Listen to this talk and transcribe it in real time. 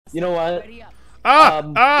You know what?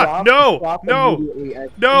 No, Drop no, immediately. As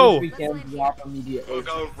no. soon as we can, drop immediately. We'll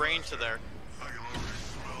go range to there.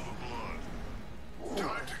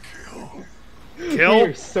 We Kill.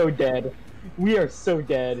 are so dead. We are so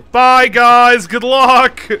dead. Bye, guys. Good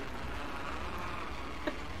luck.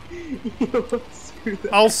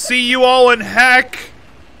 I'll see you all in heck.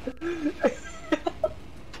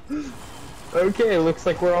 Okay, looks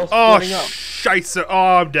like we're all Oh, splitting up. scheisse.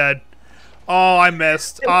 Oh, I'm dead. Oh, I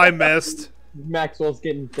missed. I missed. Maxwell's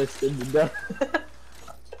getting fisted to death.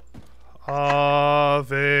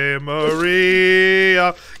 Ave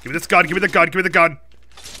Maria. Give me this gun. Give me the gun. Give me the gun.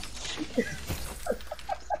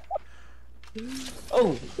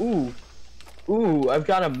 Oh, ooh, I've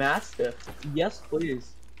got a mastiff. Yes,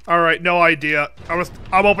 please. All right, no idea.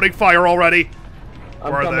 I'm opening fire already.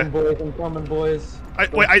 I'm Where are coming, they? boys. I'm coming, boys.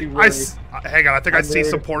 Hang on. I think I see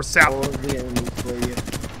some poor sap. All of the enemies for you.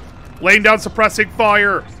 Laying down suppressing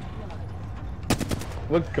fire.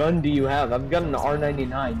 What gun do you have? I've got an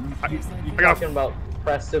R99. You're got a- talking about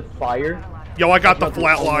suppressive fire? Yo, I got the I've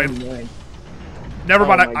got flatline. R99. Never Oh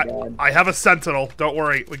mind. my God. I have a sentinel. Don't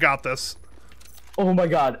worry. We got this. Oh my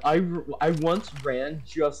god, I once ran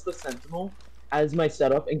just the Sentinel as my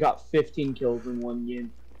setup and got 15 kills in one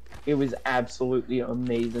game. It was absolutely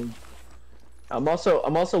amazing. I'm also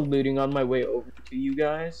looting on my way over to you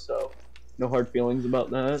guys, so no hard feelings about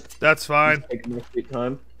that. That's fine. Just taking my sweet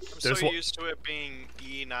time. I'm so used to it being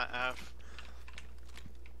E, not F.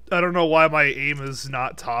 I don't know why my aim is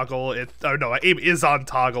not toggle. Oh no, my aim is on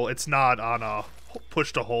toggle. It's not on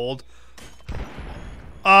push to hold.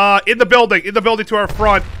 In the building to our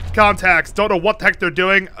front. Contacts. Don't know what the heck they're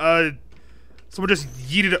doing. Someone just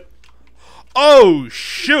yeeted it. Oh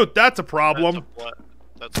shoot, that's a problem.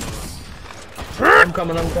 I'm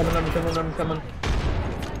coming.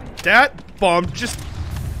 That bomb just.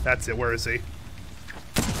 That's it. Where is he?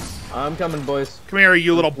 I'm coming, boys. Come here,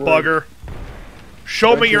 you little bugger.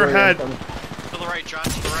 Show me your head. To the right, John,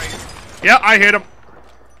 to the right. Yeah, I hit him.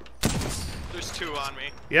 There's two on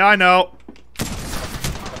me. Yeah, I know.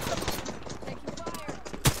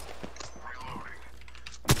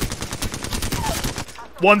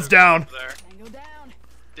 One's down. There.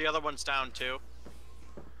 The other one's down too.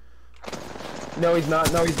 No, he's not.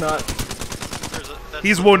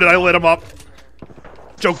 He's wounded. I lit him up.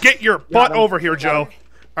 Joe, get your butt over here, Joe.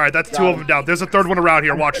 All right, that's two of them down. There's a third one around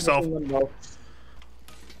here. Watch yourself. 3-1,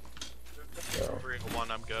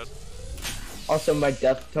 I'm good. Also, my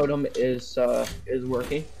death totem is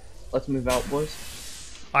working. Let's move out, boys.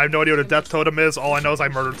 I have no idea what a death totem is. All I know is I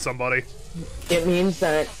murdered somebody. It means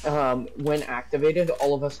that when activated,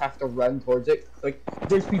 all of us have to run towards it. Like,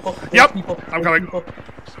 there's people. Yep, people, I'm coming. People.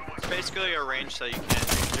 It's basically a range that you can't,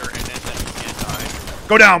 if you're in it, then you can't die.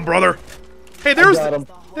 Go down, brother. Hey, there's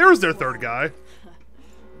their third guy.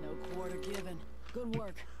 No quarter given. Good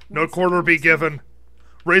work. No quarter be given.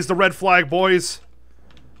 Raise the red flag, boys.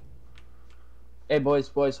 Hey, boys,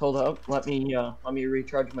 hold up. Let me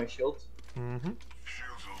recharge my shields. Mm-hmm.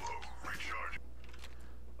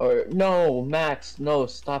 Or no, Max, no,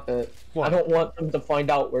 stop it. What? I don't want them to find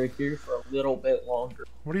out we're here for a little bit longer.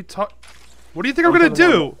 What are you What do you think I'm gonna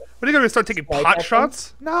do? What are you gonna start taking pot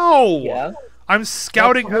shots? No. Yeah. I'm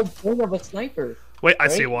scouting. That's the whole point of a sniper. Wait, I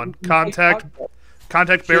see one. Contact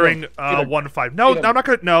bearing 1-5. No, I'm not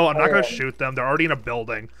gonna. No, I'm not gonna shoot them. They're already in a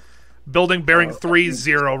building. Building bearing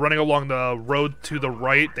 3-0, running along the road to the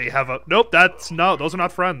right. They have a. Nope, no. Those are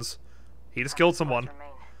not friends. He just killed someone.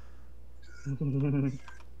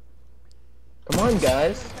 Come on,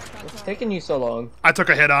 guys. What's taking you so long? I took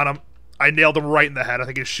a hit on him. I nailed him right in the head. I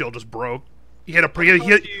think his shield just broke. He had a. How do you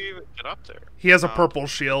even get up there? He has a purple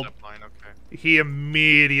shield. Zipline, okay. He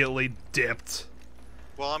immediately dipped.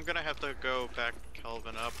 Well, I'm gonna have to go back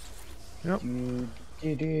Kelvin up. Yep.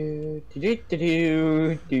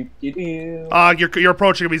 You're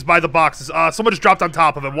approaching him. He's by the boxes. Someone just dropped on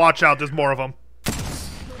top of him. Watch out. There's more of them.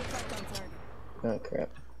 Oh crap!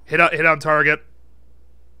 Hit on target.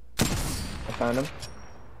 I found him.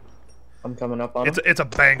 I'm coming up on him. It's a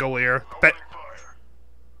Bangalore.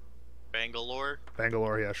 Bangalore.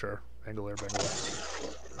 Bangalore, yeah, sure. Bangalore.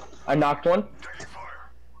 I knocked one.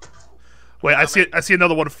 Wait, I see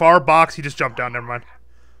another one. Far box. He just jumped down. Never mind.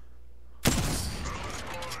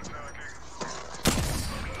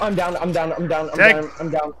 I'm down. I'm down.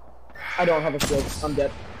 I don't have a shield. I'm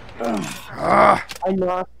dead. I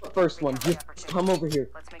knocked the first one. Just come over here.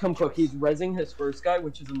 Come quick. He's rezzing his first guy,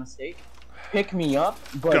 which is a mistake. Pick me up,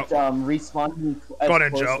 but respawn me as Go on in,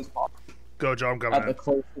 close Joe. as possible. Go, Joe. I'm coming At the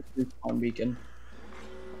closest respawn beacon.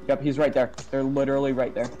 Yep, he's right there. They're literally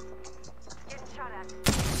right there.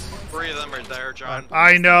 3 of them are there, John.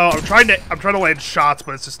 I know. I'm trying to land shots,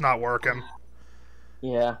 but it's just not working.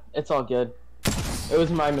 Yeah, it's all good. It was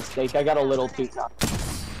my mistake. I got a little too cocky.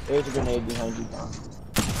 There's a grenade behind you, John.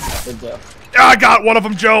 Good job. Ah, I got one of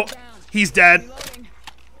them, Joe. He's dead.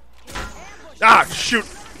 Ah, shoot.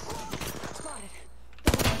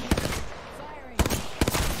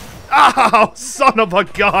 Oh, son of a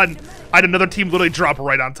gun. I had another team literally drop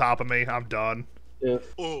right on top of me. I'm done. Yeah.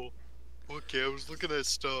 Oh, okay, I was looking at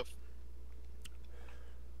stuff.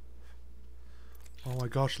 Oh my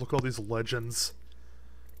gosh, look at all these legends.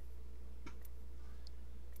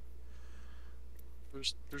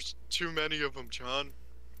 There's too many of them, John.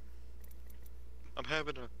 I'm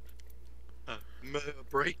having a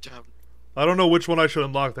breakdown. I don't know which one I should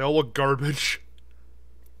unlock. They all look garbage.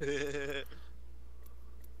 I'm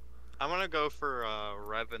gonna go for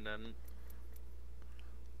Revenant.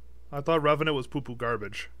 I thought Revenant was poo-poo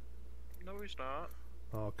garbage. No, he's not.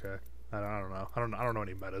 Oh, okay. I don't know. I don't know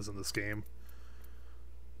any metas in this game.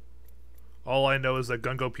 All I know is that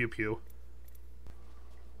gun go pew pew.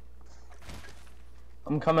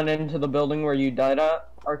 I'm coming into the building where you died at,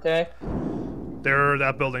 Arte.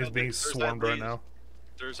 That building's being There's swarmed right now.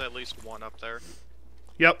 There's at least one up there.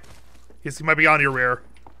 Yep. He might be on your rear.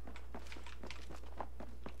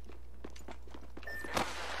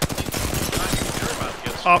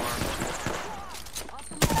 Up.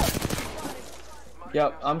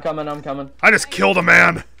 Yep, I'm coming. I just killed a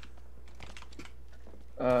man.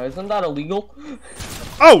 Isn't that illegal?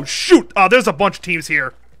 Oh shoot! There's a bunch of teams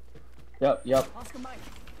here. Yep.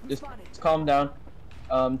 Just calm down.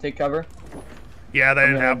 Take cover. Yeah, they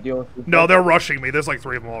didn't have. Deal with this. No, they're rushing me. There's like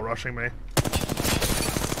 3 of them all rushing me.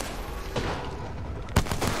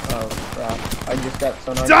 Oh crap! I just got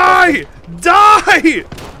so nice. Die!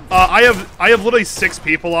 I have literally 6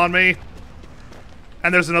 people on me,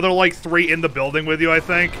 and there's another like 3 in the building with you. I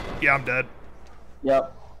think. Yeah, I'm dead.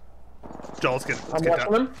 Yep. Joe, let's get I'm that.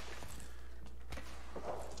 watching him.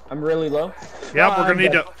 I'm really low. Yep, we're gonna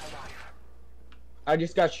need to. I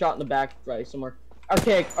just got shot in the back right somewhere.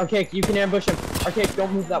 Archaic, you can ambush him. Archaic,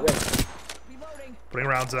 don't move that way. Putting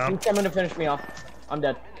rounds down. He's coming to finish me off. I'm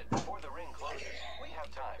dead.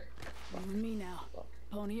 Me now.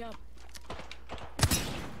 Pony up.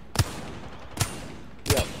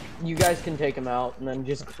 Yep. You guys can take him out and then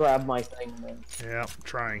just grab my thing. Then. Yeah, I'm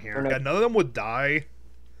trying here. No. Yeah, none of them would die.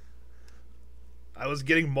 I was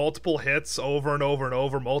getting multiple hits over and over and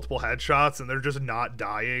over, multiple headshots, and they're just not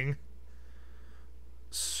dying.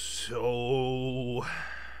 So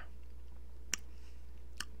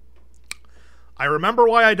I remember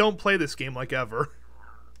why I don't play this game like ever.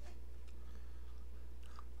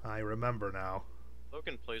 I remember now.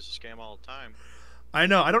 Logan plays this game all the time. I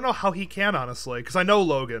know. I don't know how he can, honestly, because I know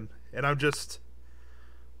Logan, and I'm just...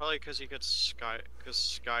 Probably because he gets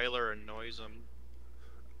Skylar annoys him.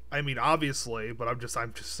 I mean, obviously, but I'm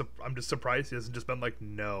just surprised he hasn't just been like,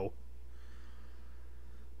 no.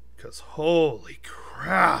 Because holy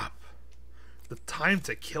crap, the time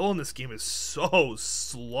to kill in this game is so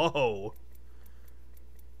slow.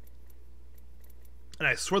 And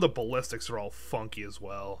I swear the ballistics are all funky as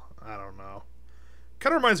well. I don't know.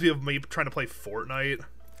 Kind of reminds me of me trying to play Fortnite.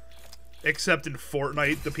 Except in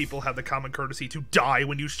Fortnite, the people have the common courtesy to die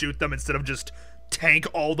when you shoot them instead of just tank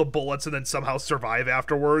all the bullets and then somehow survive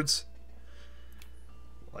afterwards.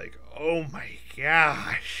 Like, oh my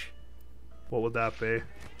gosh. What would that be?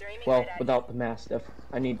 Well, without the Mastiff.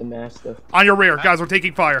 I need the Mastiff. On your rear, guys, we're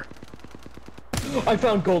taking fire. I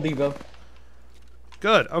found Gold Evo.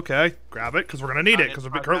 Good, okay. Grab it, because we're going to need it, because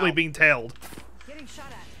we're currently being tailed. Getting shot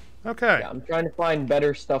at. Okay. Yeah, I'm trying to find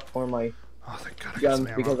better stuff for my Oh, thank God I got guns some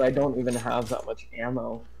ammo. because I don't even have that much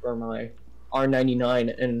ammo for my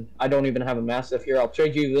R99, and I don't even have a Mastiff here. I'll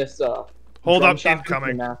trade you this. Hold drum up, shotgun for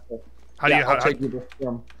incoming. the Mastiff. How do you I'll trade you this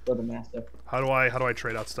drum for the Mastiff. how do I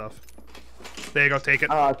trade out stuff? There you go, take it.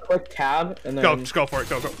 Click tab and then. Go, just go for it.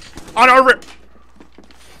 Go. On our rear.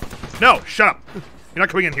 No, shut up. You're not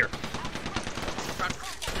coming in here.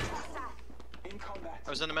 I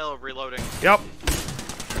was in the middle of reloading. Yep.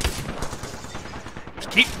 Just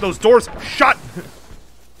keep those doors shut.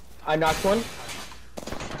 I knocked one.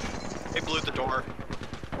 They blew the door.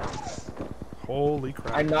 Holy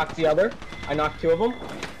crap. I knocked the other. I knocked 2 of them.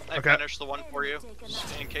 I Okay. finished the one for you,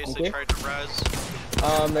 just in case Okay. they tried to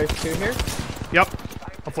res. There's 2 here. Yep.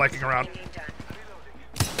 I'm flanking around.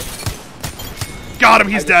 Got him,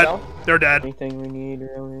 he's I dead. just fell. They're dead. Anything we need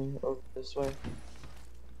really over this way?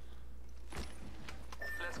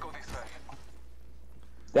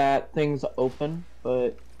 That thing's open,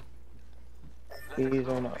 but these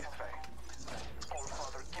are not.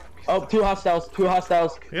 Oh, 2 hostiles. 2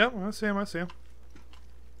 hostiles. Yep, I see him.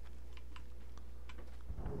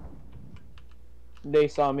 They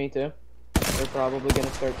saw me too. They're probably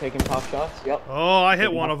gonna start taking pop shots. Yep. Oh, I hit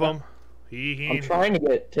Taking one pop of them. shots. I'm trying to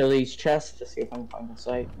get to these chests to see if I can find a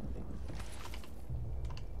site.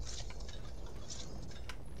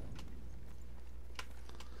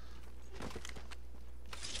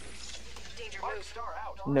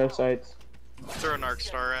 No sights. Throw an arc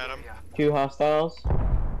star at him. 2 hostiles.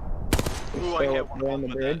 Ooh, I hit one on the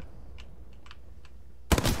with bridge.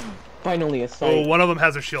 Finally a sight. Oh, one of them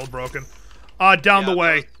has a shield broken. Down the Yeah,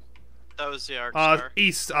 way. That was the arc star.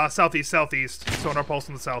 East, southeast. Sonar pulse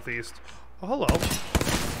in the southeast. Oh, hello.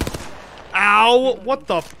 Ow! What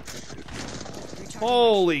the?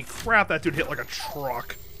 Holy crap! That dude hit like a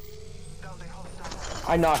truck.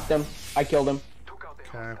 I knocked him. I killed him.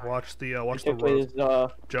 Okay, watch the Took road. his,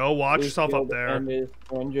 Joe, watch his yourself up shield there. and his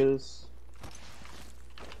oranges.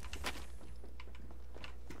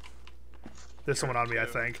 There's someone on me, I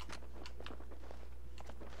think.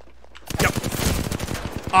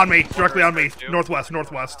 Yep. On me, directly on me.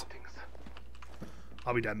 Northwest.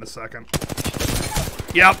 I'll be dead in a second.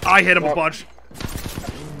 Yep, I hit him a bunch.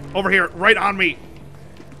 Over here, right on me.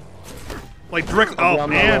 Like directly. Oh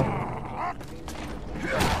man.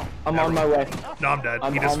 I'm on my way. No, I'm dead.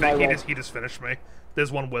 I'm He on my way. just finished me.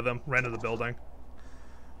 There's one with him. Ran to the building.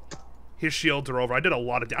 His shields are over. I did a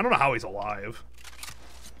lot of. I don't know how he's alive.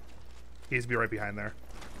 He needs to be right behind there.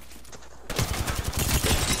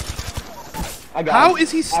 I got How him.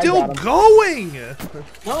 is he I still got him. going?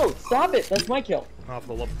 No, stop it. That's my kill. Oh, for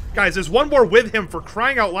the love. Guys, there's one more with him for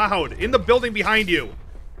crying out loud in the building behind you.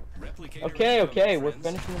 Okay, we're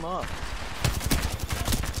finishing him off.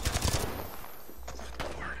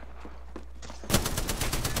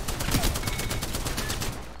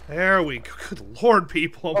 There we go. Good lord,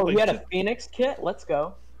 people. Oh, Like, he had a Phoenix kit? Let's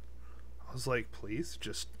go. I was like, please,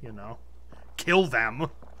 just, kill them.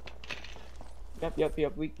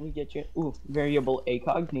 Yep, we get you. Ooh, variable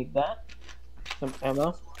ACOG, need that. Some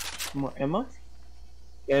ammo. Some more ammo.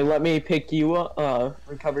 Okay, let me pick you up,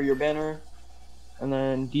 recover your banner. And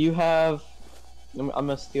then, do you have... I'm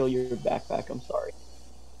gonna steal your backpack, I'm sorry.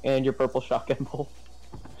 And your purple shotgun bolt.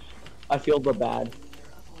 I feel the bad.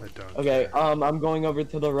 I don't. Okay, I'm going over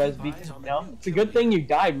to the res beacon now. It's a good thing you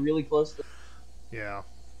died really close to... Yeah.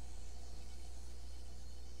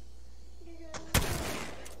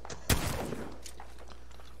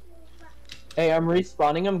 Hey, I'm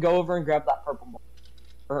respawning him. Go over and grab that purple ball.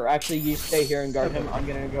 Or actually, you stay here and guard him. I'm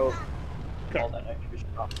gonna go... all that extra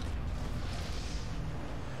shot.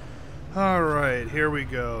 Alright, here we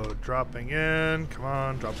go. Dropping in. Come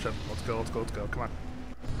on, drop ship. Let's go. Come on.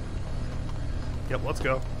 Yep, let's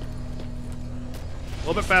go. A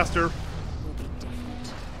little bit faster.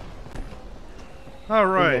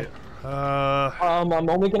 Alright. I'm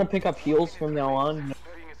only gonna pick up heals from now on.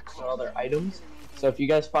 No other items. So if you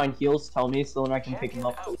guys find heals, tell me so then I can pick them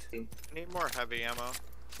up. I need more heavy ammo.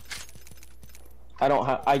 I don't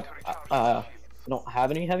have I don't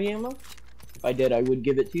have any heavy ammo. If I did, I would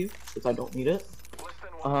give it to you because I don't need it.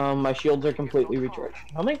 My shields are completely recharged.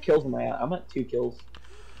 How many kills am I at? I'm at 2 kills.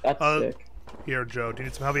 That's sick. Here, Joe. Do you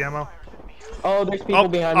need some heavy ammo? Oh, there's people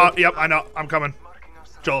behind me. Yep, I know. I'm coming.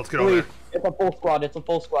 Joe, let's get over Please, there. it's a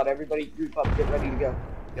full squad. Everybody group up, get ready to go.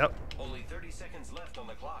 Yep. Only 30 seconds left on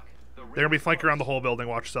the clock. They're gonna be flanking around the whole building.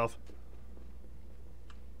 Watch yourself.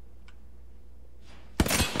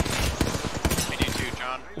 Me too,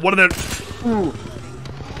 John. One of them. Ooh.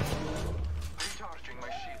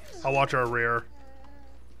 I'll watch our rear.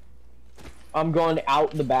 I'm going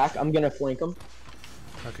out the back. I'm gonna flank them.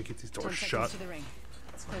 I could keep these 10 doors seconds shut. to the ring.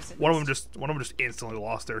 It's close at One of them least. just instantly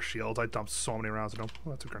lost their shields. I dumped so many rounds at them.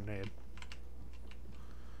 Oh, that's a grenade.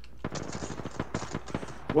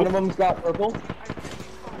 One of them's got purple.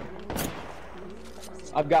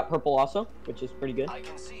 I've got purple also, which is pretty good. I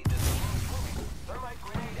can see this one's moving. Thermite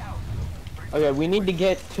grenade out. Okay, we need to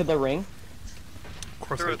get to the ring. Of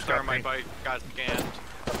course Threw they a just got me. thermite bite, got scanned.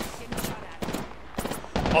 Getting shot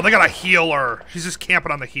at. Oh, they got a healer. She's just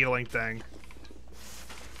camping on the healing thing.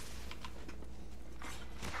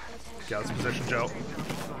 Get out of this position, Joe.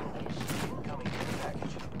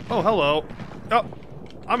 Oh, hello. Oh,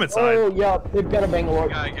 I'm inside. Oh, yeah, they've got a Bangalore.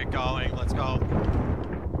 Gotta get going, let's go.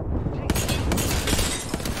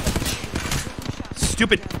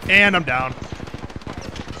 Stupid. And I'm down.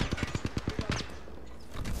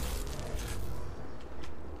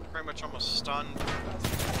 Pretty much almost stunned.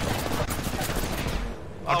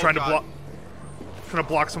 I'm Oh, trying God. to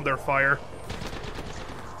block some of their fire.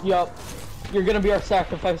 Yup. You're gonna be our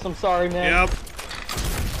sacrifice, I'm sorry, man. Yep.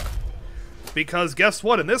 Because guess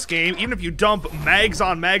what? In this game, even if you dump mags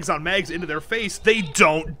on mags on mags into their face, they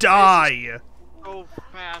don't die. So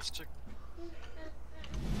fast.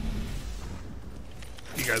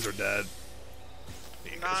 You guys are dead.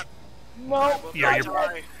 Not. No. I will Yeah, not you're-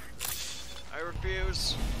 die. I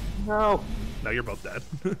refuse. No. No, you're both dead.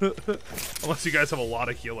 Unless you guys have a lot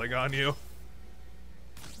of healing on you.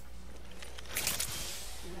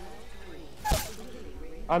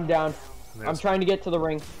 I'm down. I'm There's- trying to get to the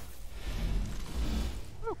ring.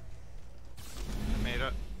 I made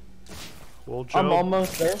it. Well, Joe, I'm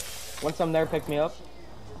almost there. Once I'm there, pick me up.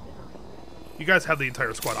 you guys have the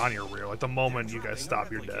entire squad on your rear. Like, the moment you guys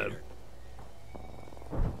stop, you're dead.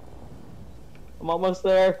 I'm almost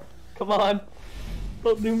there. Come on.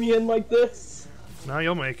 Don't do me in like this. No,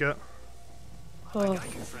 you'll make it. Oh.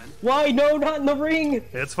 Why? No, not in the ring.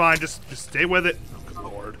 It's fine. Just stay with it. Oh, good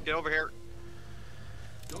lord. Get over here.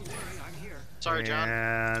 Sorry, John.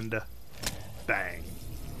 And bang.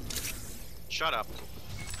 Shut up.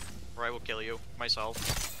 Or I will kill you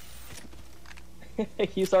myself.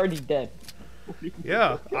 He's already dead.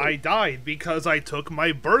 Yeah, I died because I took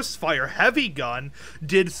my burst fire heavy gun,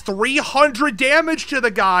 did 300 damage to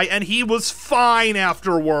the guy, and he was fine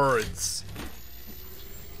afterwards.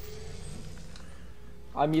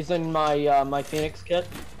 I'm using my my Phoenix kit.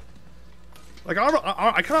 Like,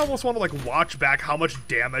 I kind of almost want to, like, watch back how much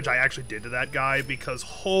damage I actually did to that guy, because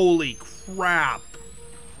holy crap.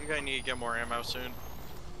 I think I need to get more ammo soon.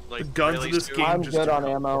 Like, The guns in really this soon. game- I'm just good on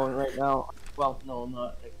don't- ammo right now. Well, no, I'm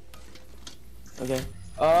not. Okay.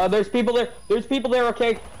 There's people there. There's people there.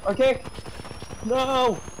 Okay. Okay.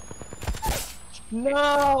 No.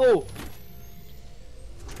 No.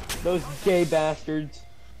 Those gay bastards.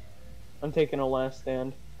 I'm taking a last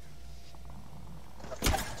stand.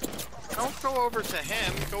 Don't go over to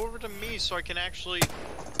him. Go over to me so I can actually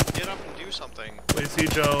get up and do something. Wait, see,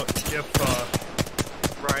 Joe,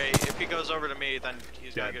 if, Right. If he goes over to me, then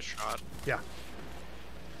he's Yeah. gonna get shot. yeah.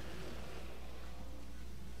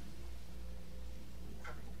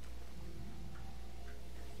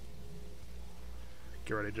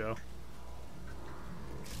 Get ready, Joe.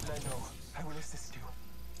 I know. I will assist you.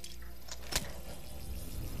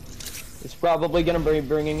 He's probably gonna be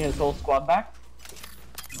bringing his whole squad back.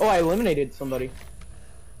 Oh, I eliminated somebody.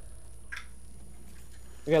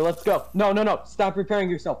 Okay, let's go. No, no, no. Stop preparing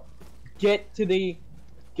yourself. Get to the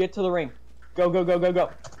ring. Go, go, go, go, go.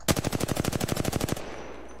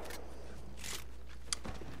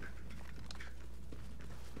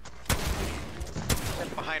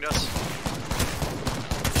 Behind us.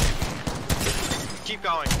 Keep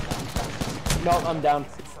going. No, I'm down.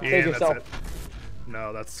 Yeah, Save that's yourself. it.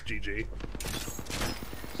 No, that's GG.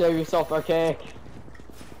 Save yourself, Archaic.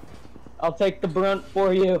 I'll take the brunt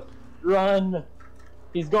for you. Run.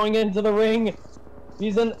 He's going into the ring.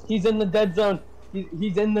 He's in the dead zone.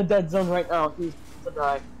 He's in the dead zone right now. He's to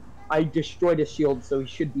die. I destroyed his shield, so he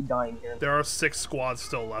should be dying here. There are 6 squads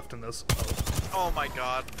still left in this. Oh, Oh my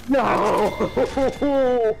god. No.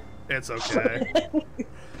 it's okay.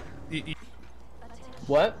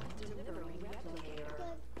 What?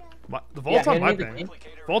 The vault's Yeah, on my hand me the ping. key.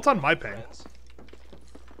 Vault's on my ping.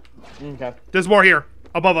 Okay. There's more here.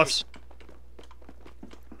 Above us.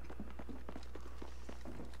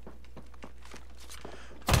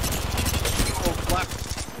 Oh,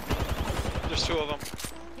 left. There's 2 of them.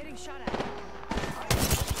 Getting shot at.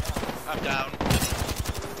 I'm down.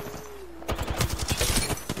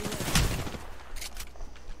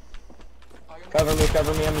 Cover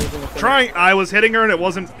me, I'm using the thing. Trying. I was hitting her and it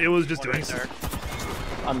wasn't. It was just One doing. right there.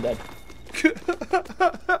 I'm dead.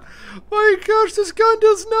 My gosh, this gun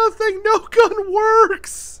does nothing. No gun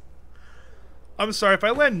works. I'm sorry, if I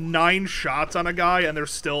land 9 shots on a guy and they're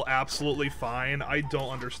still absolutely fine, I don't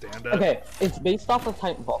understand it. Okay, it's based off of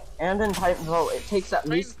Titanfall, and in Titanfall, it takes at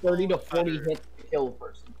least 30 to 40 hits to kill a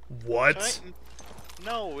person. What? Titan...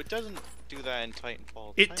 No, it doesn't do that in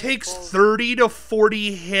Titanfall. It takes Titanfall- 30 to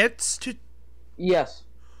 40 hits to... Yes,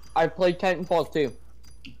 I played Titanfall too.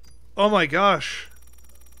 Oh my gosh.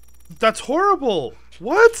 That's horrible.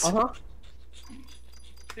 What? Uh huh.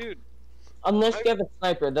 Dude, Unless you have a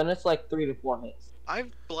sniper, then it's like 3 to 4 hits. I've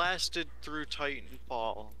blasted through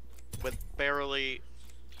Titanfall with barely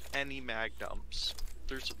any magnums.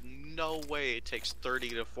 There's no way it takes 30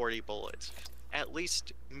 to 40 bullets. At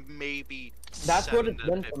least maybe That's what 7 it's to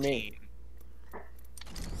been for me. 15.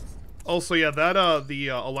 Also, yeah, that, the,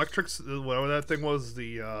 electrics, whatever that thing was,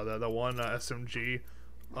 the one, SMG,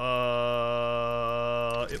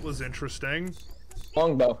 it was interesting.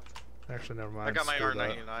 Longbow. Actually, never mind. I got my screw that.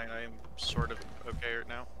 R99. I'm sort of okay right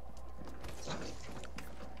now.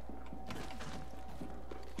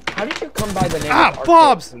 How did you come by the name? Ah, of Arcade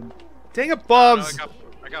Bobs! Queen? Dang it, No, Bubs!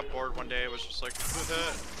 I got bored one day. It was just like,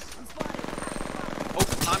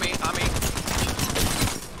 oh, on me.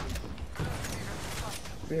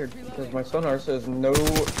 weird, because my sonar says no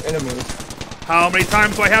enemies. How many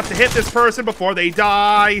times do I have to hit this person before they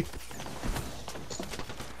die?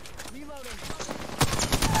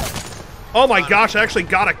 Oh my gosh, I actually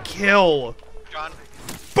got a kill. John,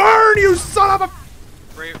 Burn, you son of a...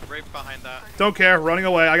 right behind that. Don't care, running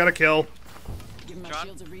away, I got a kill. Give my John?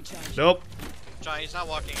 shields a recharge. Nope. John, he's not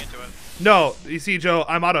walking into it. No, you see, Joe,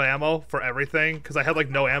 I'm out of ammo for everything, because I had, like,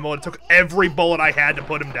 no ammo, and it took every bullet I had to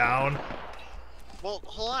put him down. Well,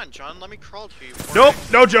 hold on, John. Let me crawl to you. Nope,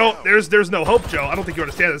 no, Joe, there's no hope, Joe. I don't think you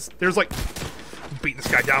understand this. There's, like... I'm beating this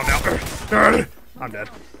guy down now. I'm dead.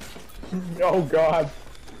 Oh god.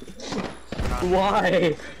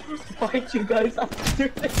 Why? Why'd you guys have to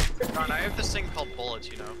do this? John, I have this thing called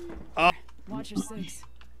bullets, you know. Watch your six.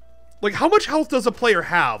 Like, how much health does a player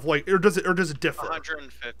have? Like, or does it differ?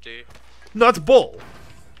 150. No, that's bull.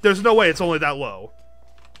 There's no way it's only that low.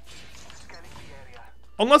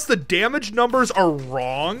 Unless the damage numbers are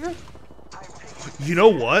wrong. You know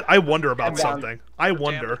what? I wonder about something. I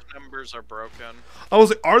wonder. Damage numbers are broken. I was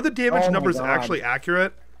like, are the damage Oh my numbers God. actually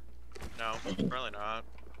accurate? No, really not.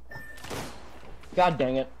 God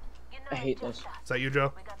dang it. I hate this. Is that you,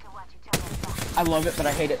 Joe? I love it, but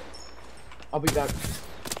I hate it. I'll be back.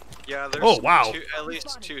 Yeah, there's Oh, wow. at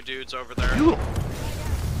least 2 dudes over there. You...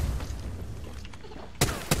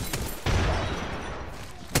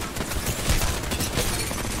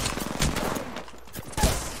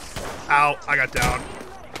 Ow, I got down.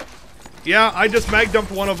 Yeah, I just mag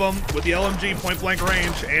dumped one of them with the LMG point blank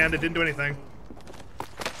range, and it didn't do anything.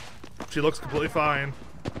 She looks completely fine.